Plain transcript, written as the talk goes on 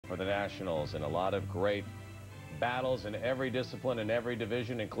for the Nationals, and a lot of great battles in every discipline and every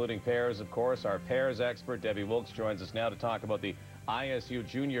division, including pairs, of course. Our pairs expert, Debbie Wilkes, joins us now to talk about the ISU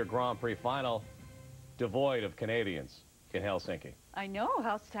Junior Grand Prix final, devoid of Canadians in Helsinki. I know.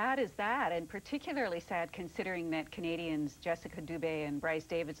 How sad is that? And particularly sad considering that Canadians Jessica Dubé and Bryce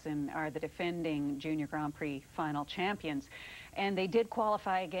Davidson are the defending Junior Grand Prix final champions. And they did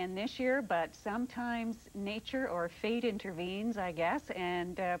qualify again this year, but sometimes nature or fate intervenes, I guess.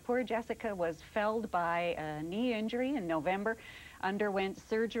 And poor Jessica was felled by a knee injury in November, underwent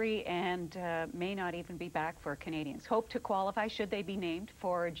surgery, and may not even be back for Canadians. Hope to qualify should they be named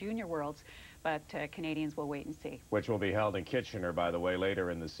for Junior Worlds, but Canadians will wait and see. Which will be held in Kitchener, by the way, later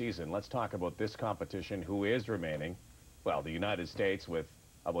in the season. Let's talk about this competition, who is remaining. Well, the United States with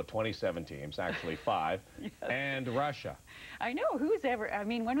about 27 teams, actually 5, yes. And Russia. I know, who's ever, I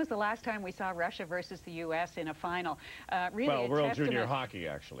mean, when was the last time we saw Russia versus the U.S. in a final? Really, well, World Junior Hockey,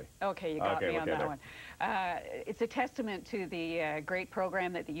 actually. Okay, you got me on that one. It's a testament to the great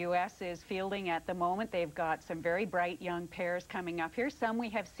program that the U.S. is fielding at the moment. They've got some very bright young pairs coming up here. Some we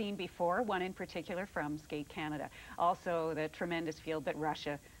have seen before, one in particular from Skate Canada. Also, the tremendous field that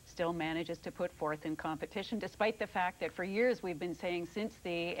Russia still manages to put forth in competition, despite the fact that for years we've been saying since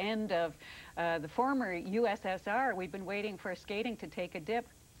the end of the former USSR, we've been waiting for skating to take a dip.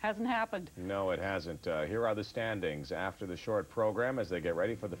 Hasn't happened. No, it hasn't. Here are the standings after the short program as they get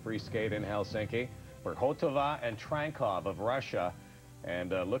ready for the free skate in Helsinki. Verkhotova and Trankov of Russia,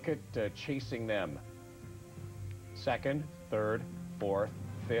 and look at chasing them. 2nd, 3rd, 4th,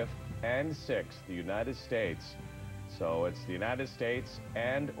 5th, and 6th, the United States. So it's the United States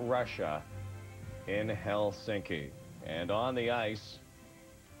and Russia in Helsinki. And on the ice,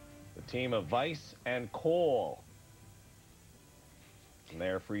 the team of Weiss and Cole. And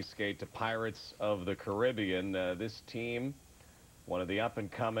their free skate to Pirates of the Caribbean. This team, one of the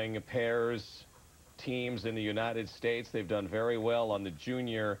up-and-coming pairs teams in the United States. They've done very well on the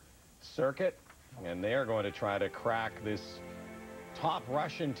junior circuit, and they're going to try to crack this top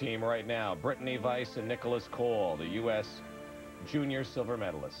Russian team right now. Brittany Weiss and Nicholas Cole, the U.S. junior silver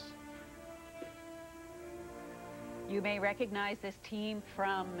medalists. You may recognize this team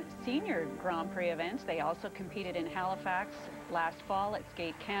from senior Grand Prix events. They also competed in Halifax last fall at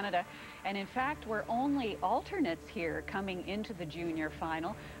Skate Canada. And in fact, were only alternates here coming into the junior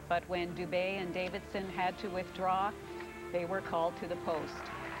final. But when Dubé and Davidson had to withdraw, they were called to the post.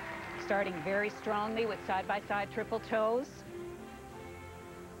 Starting very strongly with side-by-side triple toes.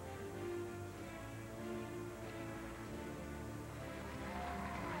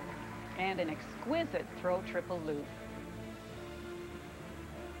 And an exquisite throw triple loop.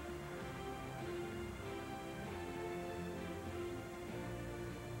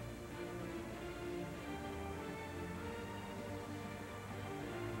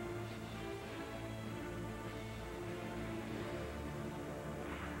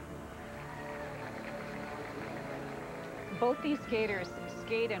 Both these skaters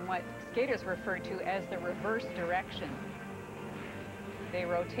skate in what skaters refer to as the reverse direction. They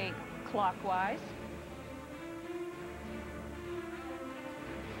rotate clockwise.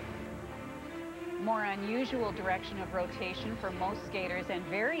 More unusual direction of rotation for most skaters, and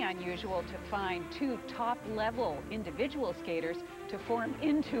very unusual to find two top-level individual skaters to form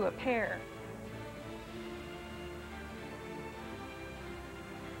into a pair.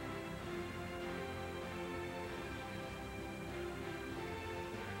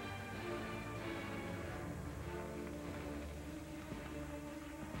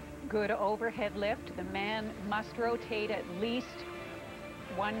 Good overhead lift. The man must rotate at least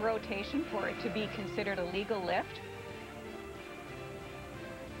one rotation for it to be considered a legal lift.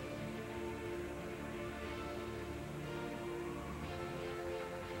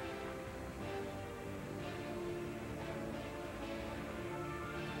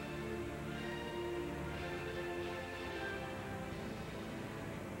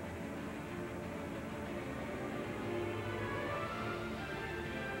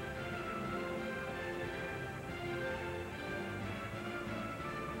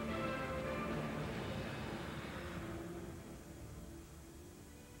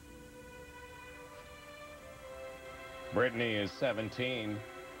 Brittany is 17.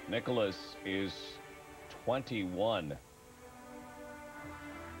 Nicholas is 21.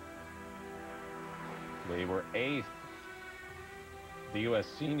 They were 8th, the U.S.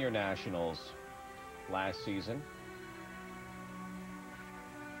 Senior Nationals last season.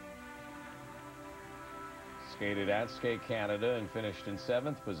 Skated at Skate Canada and finished in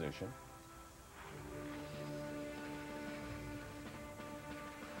 7th position.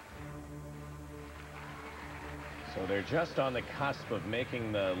 So they're just on the cusp of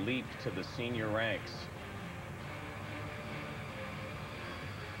making the leap to the senior ranks.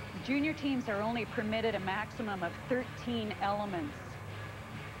 Junior teams are only permitted a maximum of 13 elements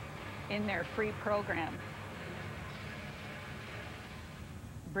in their free program.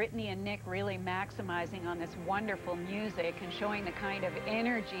 Brittany and Nick really maximizing on this wonderful music and showing the kind of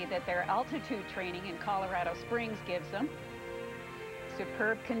energy that their altitude training in Colorado Springs gives them.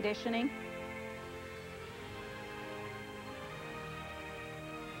 Superb conditioning.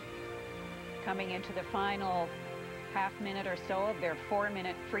 Coming into the final half minute or so of their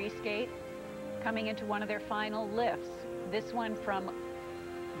 4-minute free skate. Coming into one of their final lifts. This one from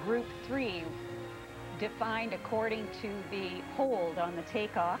Group 3, defined according to the hold on the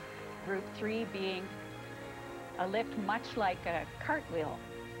takeoff. Group 3 being a lift much like a cartwheel,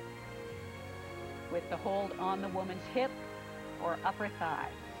 with the hold on the woman's hip or upper thigh.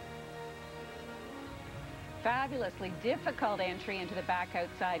 Fabulously difficult entry into the back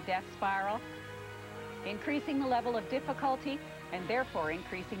outside death spiral, increasing the level of difficulty and therefore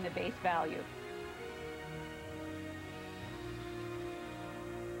increasing the base value.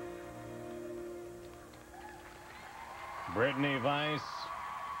 Brittany Weiss,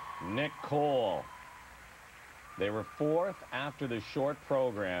 Nick Cole. They were fourth after the short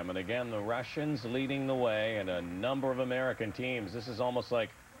program, and again the Russians leading the way and a number of American teams. This is almost like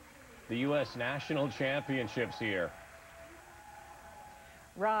the U.S. National Championships here.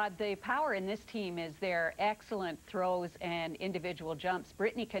 Rod, the power in this team is their excellent throws and individual jumps.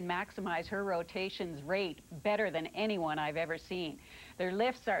 Brittany can maximize her rotations rate better than anyone I've ever seen. Their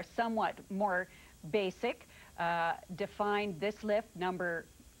lifts are somewhat more basic. Defined this lift,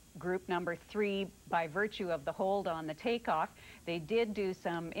 group number 3, by virtue of the hold on the takeoff. They did do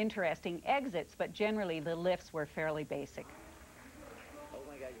some interesting exits, but generally the lifts were fairly basic. Oh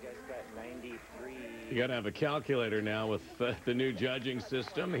my God, you guys got 93. You got to have a calculator now with the new judging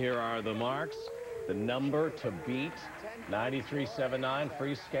system. Here are the marks. The number to beat, 93.79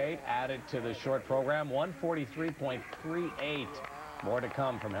 free skate, added to the short program, 143.38. More to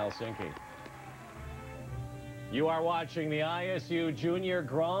come from Helsinki. You are watching the ISU Junior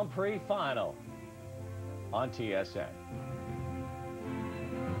Grand Prix Final on TSN.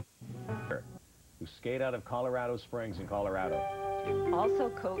 Who skate out of Colorado Springs in Colorado. Also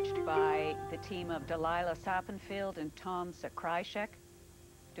coached by the team of Delilah Sappenfield and Tom Zakryshek,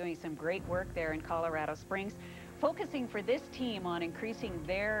 doing some great work there in Colorado Springs. Focusing for this team on increasing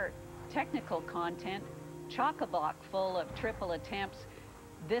their technical content, chock-a-block full of triple attempts.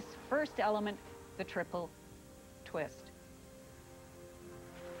 This first element, the triple twist.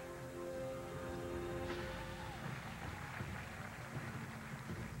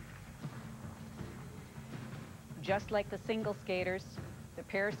 Just like the single skaters, the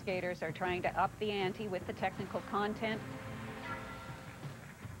pair skaters are trying to up the ante with the technical content.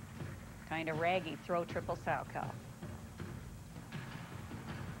 Kind of raggy throw triple Salchow.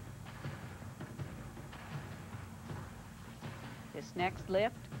 This next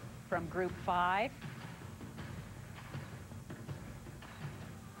lift from Group 5,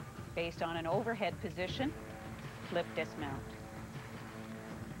 based on an overhead position, flip dismount.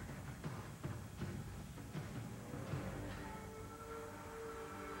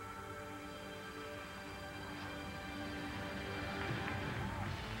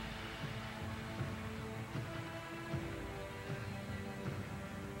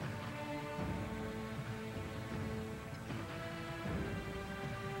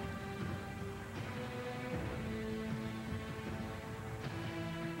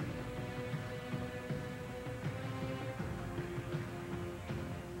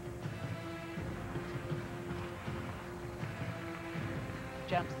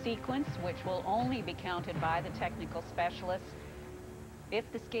 Jump sequence, which will only be counted by the technical specialists if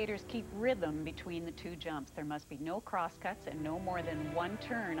the skaters keep rhythm between the two jumps. There must be no crosscuts and no more than one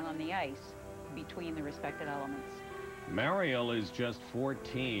turn on the ice between the respective elements. Mariel is just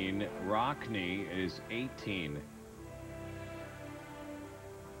 14. Rockney is 18.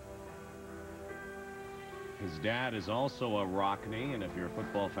 His dad is also a Rockney, and if you're a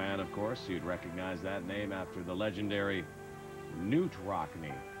football fan, of course, you'd recognize that name after the legendary Newt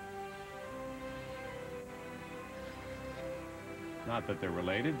Rockney. Not that they're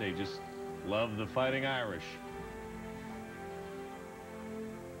related, they just love the Fighting Irish.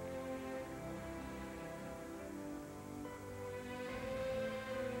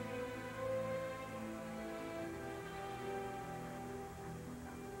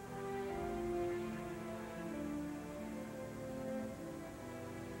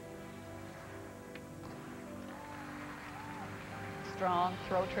 Strong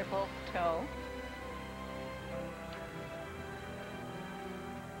throw triple toe.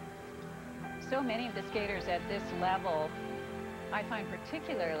 So many of the skaters at this level, I find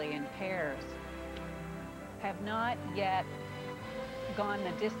particularly in pairs, have not yet gone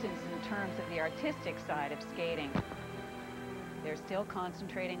the distance in terms of the artistic side of skating. They're still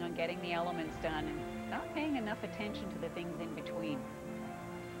concentrating on getting the elements done and not paying enough attention to the things in between.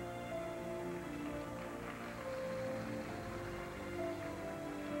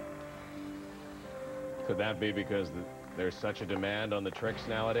 Could that be because there's such a demand on the tricks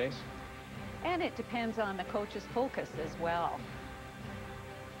nowadays? And it depends on the coach's focus as well.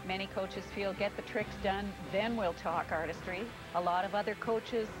 Many coaches feel, get the tricks done, then we'll talk artistry. A lot of other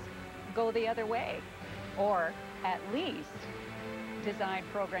coaches go the other way, or at least design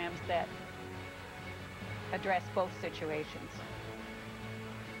programs that address both situations.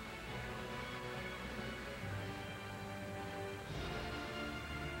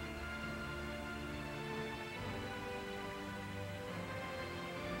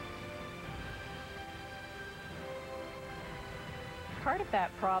 Part of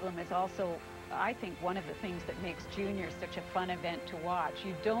that problem is also, I think, one of the things that makes juniors such a fun event to watch.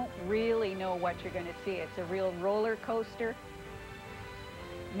 You don't really know what you're going to see. It's a real roller coaster.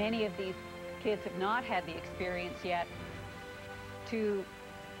 Many of these kids have not had the experience yet to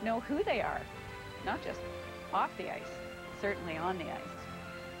know who they are, not just off the ice, certainly on the ice.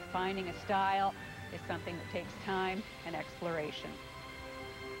 Finding a style is something that takes time and exploration.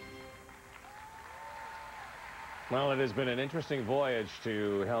 Well, it has been an interesting voyage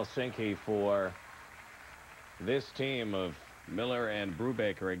to Helsinki for this team of Miller and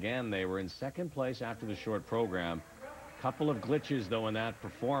Brubaker. Again, they were in second place after the short program. Couple of glitches, though, in that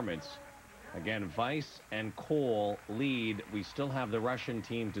performance. Again, Weiss and Cole lead. We still have the Russian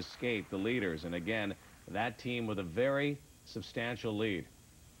team to skate, the leaders. And again, that team with a very substantial lead.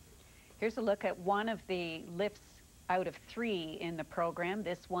 Here's a look at one of the lifts out of 3 in the program.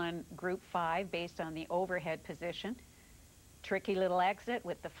 This one, group 5, based on the overhead position. Tricky little exit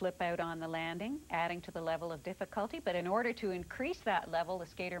with the flip out on the landing, adding to the level of difficulty. But in order to increase that level, the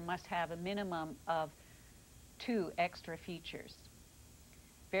skater must have a minimum of 2 extra features.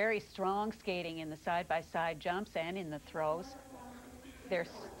 Very strong skating in the side-by-side jumps and in the throws. Their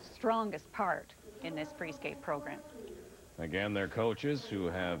strongest part in this free skate program. Again, their coaches who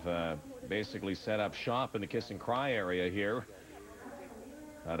have basically set up shop in the Kiss and Cry area here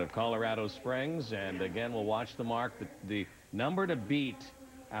out of Colorado Springs. And again, we'll watch the mark. The number to beat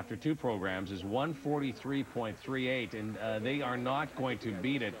after 2 programs is 143.38, and they are not going to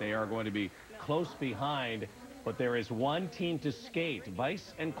beat it. They are going to be close behind, but there is one team to skate.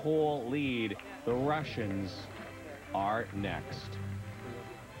 Weiss and Cole lead. The Russians are next.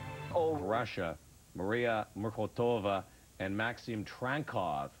 Oh, Russia, Maria Murkotova and Maxim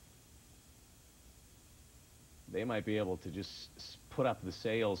Trankov. They might be able to just put up the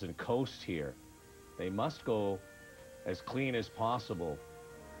sails and coast here. They must go as clean as possible,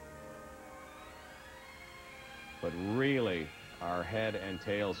 but really are head and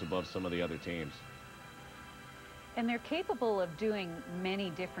tails above some of the other teams. And they're capable of doing many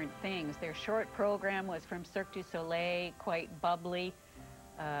different things. Their short program was from Cirque du Soleil, quite bubbly,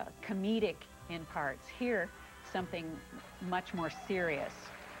 comedic in parts. Here, something much more serious.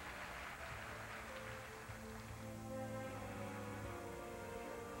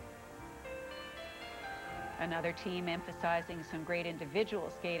 Another team emphasizing some great individual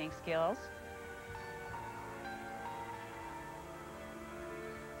skating skills.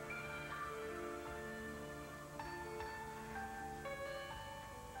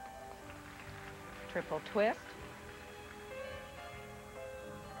 Triple twist.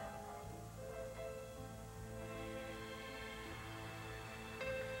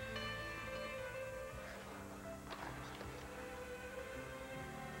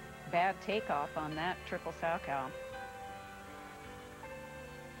 Bad takeoff on that triple Salchow.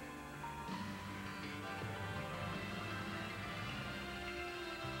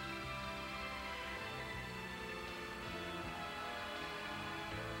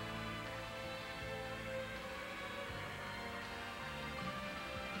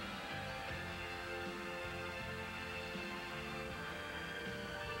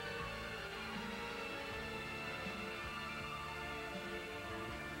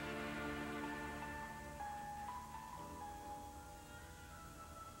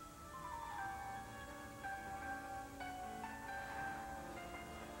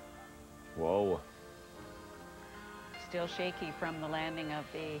 Whoa. Still shaky from the landing of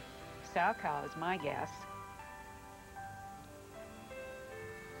the Salchow is my guess.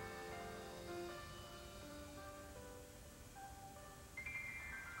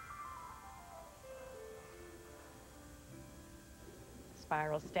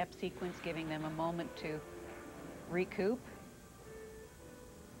 spiral step sequence, giving them a moment to recoup,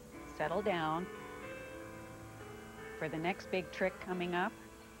 settle down for the next big trick coming up,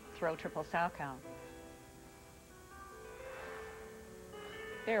 throw triple Salchow.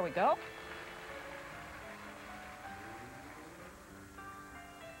 There we go.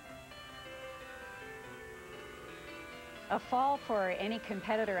 A fall for any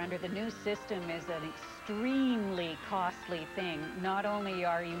competitor under the new system is an extremely costly thing. Not only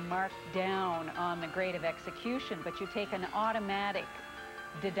are you marked down on the grade of execution, but you take an automatic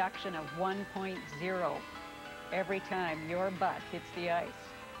deduction of 1.0 every time your butt hits the ice.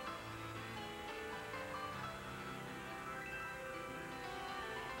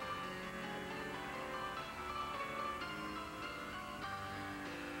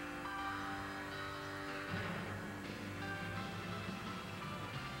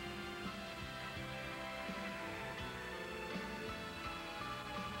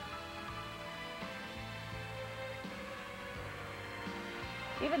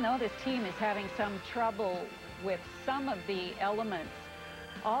 Even though this team is having some trouble with some of the elements,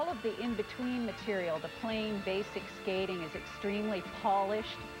 all of the in-between material, the plain basic skating, is extremely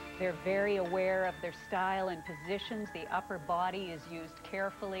polished. They're very aware of their style and positions. The upper body is used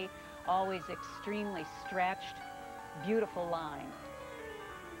carefully, always extremely stretched, beautiful line.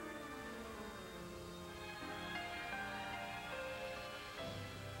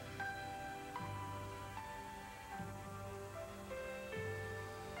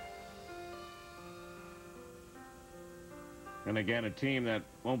 And again, a team that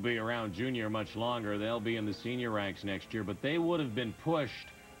won't be around junior much longer. They'll be in the senior ranks next year, but they would have been pushed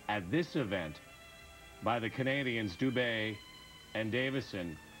at this event by the Canadians, Dubé and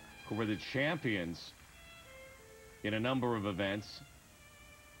Davison, who were the champions in a number of events.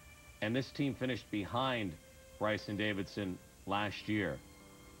 And this team finished behind Bryce and Davidson last year.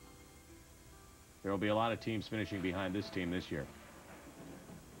 There will be a lot of teams finishing behind this team this year.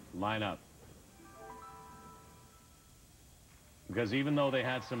 Line up. Because even though they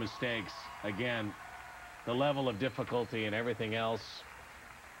had some mistakes, again, the level of difficulty and everything else,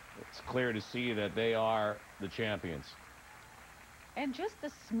 it's clear to see that they are the champions. And just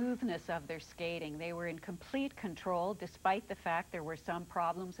the smoothness of their skating. They were in complete control, despite the fact there were some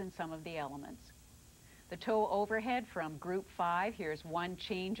problems in some of the elements. The toe overhead from Group 5, here's one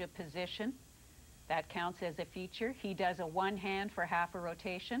change of position. That counts as a feature. He does a one hand for half a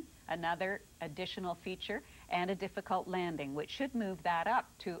rotation, another additional feature, and a difficult landing, which should move that up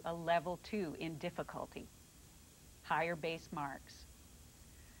to a level 2 in difficulty. Higher base marks.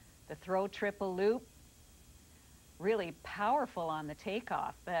 The throw triple loop, really powerful on the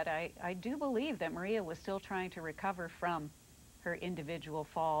takeoff, but I do believe that Maria was still trying to recover from her individual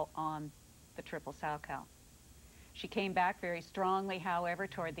fall on the triple Salchow. She came back very strongly, however,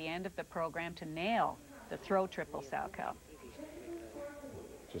 toward the end of the program to nail the throw triple Salchow.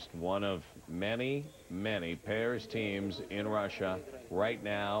 Just one of many, many pairs teams in Russia right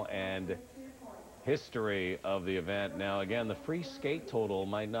now, and history of the event. Now, again, the free skate total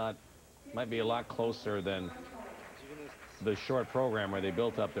might be a lot closer than the short program where they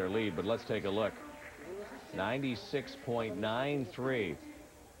built up their lead, but let's take a look. 96.93.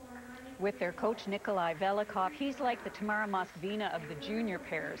 With their coach Nikolai Velikov, he's like the Tamara Moskvina of the junior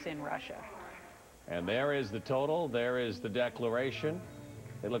pairs in Russia. And there is the total. There is the declaration.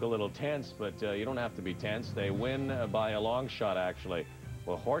 They look a little tense, but you don't have to be tense. They win by a long shot, actually.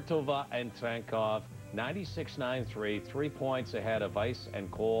 Well, Hortova and Trankov, 96.93, 3 points ahead of Weiss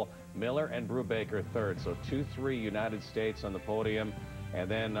and Cole. Miller and Brubaker third. So 2-3 United States on the podium. And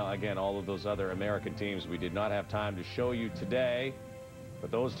then, again, all of those other American teams we did not have time to show you today. But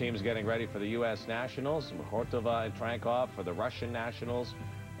those teams getting ready for the U.S. Nationals. Hortova and Trankov for the Russian Nationals.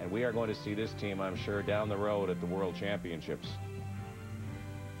 And we are going to see this team, I'm sure, down the road at the World Championships.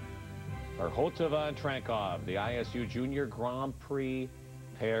 Hortova and Trankov, the ISU Junior Grand Prix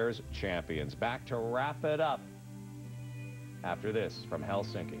Pairs Champions. Back to wrap it up after this from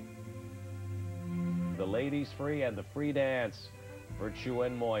Helsinki. The ladies free and the free dance. Virtue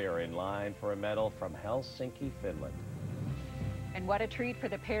and Moyer in line for a medal from Helsinki, Finland. And what a treat for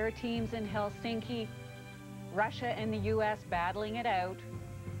the pair teams in Helsinki. Russia and the U.S. battling it out.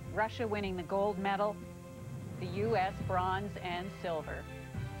 Russia winning the gold medal, the U.S. bronze and silver.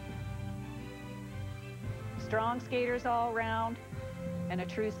 Strong skaters all around, and a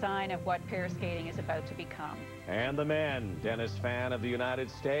true sign of what pair skating is about to become. And the men, Dennis Fan of the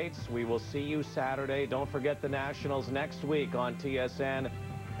United States. We will see you Saturday. Don't forget the Nationals next week on TSN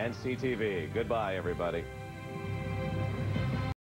and CTV. Goodbye, everybody.